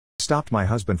Stopped my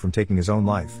husband from taking his own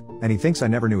life, and he thinks I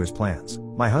never knew his plans.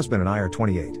 My husband and I are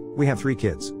 28. We have 3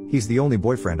 kids. He's the only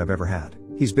boyfriend I've ever had.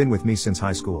 He's been with me since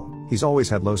high school. He's always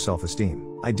had low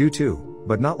self-esteem. I do too,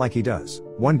 but not like he does.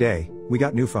 One day, we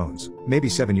got new phones. Maybe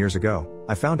 7 years ago,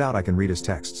 I found out I can read his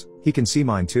texts. He can see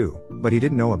mine too, but he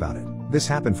didn't know about it. This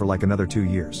happened for like another 2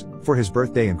 years. For his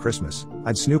birthday and Christmas,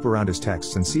 I'd snoop around his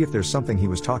texts and see if there's something he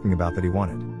was talking about that he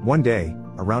wanted. One day,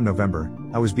 around November,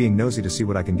 I was being nosy to see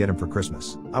what I can get him for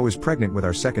Christmas. I was pregnant with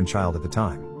our second child at the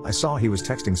time. I saw he was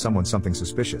texting someone something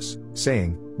suspicious,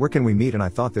 saying, "Where can we meet?" and I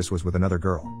thought this was with another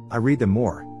girl. I read them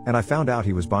more, and I found out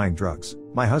he was buying drugs.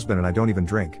 My husband and I don't even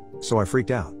drink, so I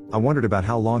freaked out. I wondered about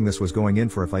how long this was going in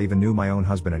for if I even knew my own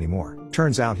husband anymore.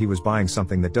 Turns out he was buying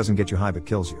something that doesn't get you high but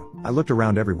kills you. I looked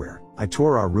around everywhere. I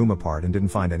tore our room apart and didn't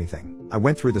find anything. I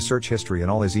went through the search history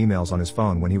and all his emails on his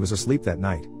phone when he was asleep that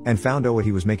night, and found out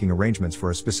he was making arrangements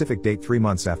for a specific date 3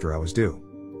 months after I was due.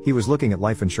 He was looking at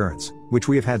life insurance, which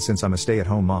we have had since I'm a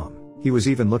stay-at-home mom. He was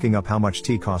even looking up how much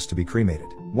tea costs to be cremated.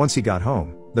 Once he got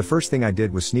home, the first thing I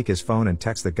did was sneak his phone and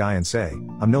text that guy and say,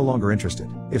 "I'm no longer interested.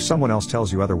 If someone else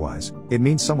tells you otherwise, it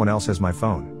means someone else has my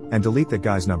phone," and delete that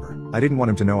guy's number. I didn't want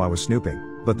him to know I was snooping,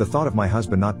 but the thought of my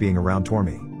husband not being around tore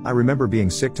me. I remember being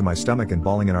sick to my stomach and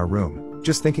bawling in our room,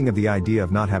 just thinking of the idea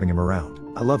of not having him around.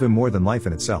 I love him more than life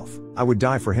in itself. I would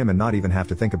die for him and not even have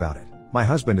to think about it. My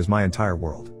husband is my entire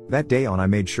world. That day on, I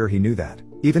made sure he knew that,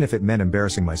 even if it meant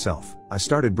embarrassing myself. I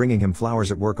started bringing him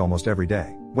flowers at work almost every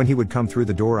day. When he would come through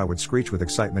the door, I would screech with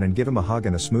excitement and give him a hug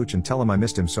and a smooch and tell him I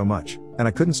missed him so much, and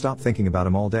I couldn't stop thinking about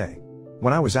him all day.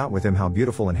 When I was out with him, how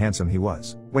beautiful and handsome he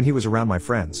was. When he was around my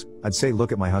friends, I'd say,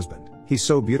 "Look at my husband. He's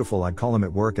so beautiful." I'd call him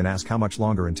at work and ask how much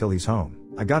longer until he's home.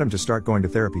 I got him to start going to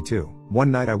therapy too.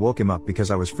 One night I woke him up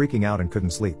because I was freaking out and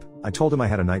couldn't sleep. I told him I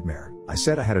had a nightmare. I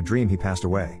said I had a dream he passed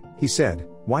away. He said,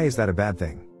 "Why is that a bad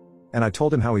thing?" And I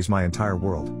told him how he's my entire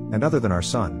world, and other than our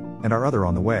son, and our other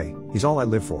on the way, he's all I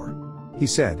live for. He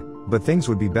said, "But things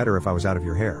would be better if I was out of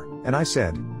your hair." And I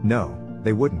said, "No,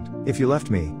 they wouldn't. If you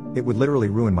left me, it would literally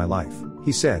ruin my life."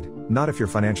 He said, "Not if you're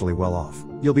financially well off.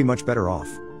 You'll be much better off."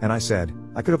 And I said,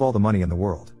 "I could have all the money in the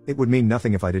world. It would mean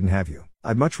nothing if I didn't have you.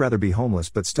 I'd much rather be homeless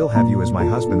but still have you as my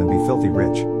husband than be filthy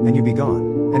rich, and you be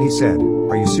gone." And he said,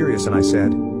 "Are you serious?" And I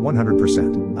said,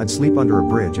 100%. I'd sleep under a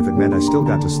bridge if it meant I still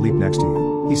got to sleep next to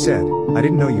you. He said, "I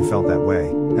didn't know you felt that way."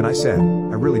 And I said,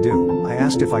 "I really do." I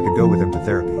asked if I could go with him to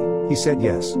therapy. He said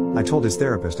yes. I told his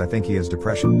therapist I think he has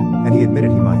depression, and he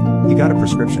admitted he might. He got a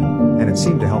prescription, and it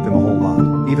seemed to help him a whole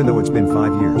lot. Even though it's been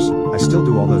 5 years, I still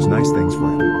do all those nice things for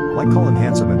him. Like call him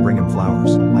handsome and bring him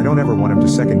flowers. I don't ever want him to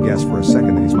second guess for a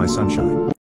second that he's my sunshine.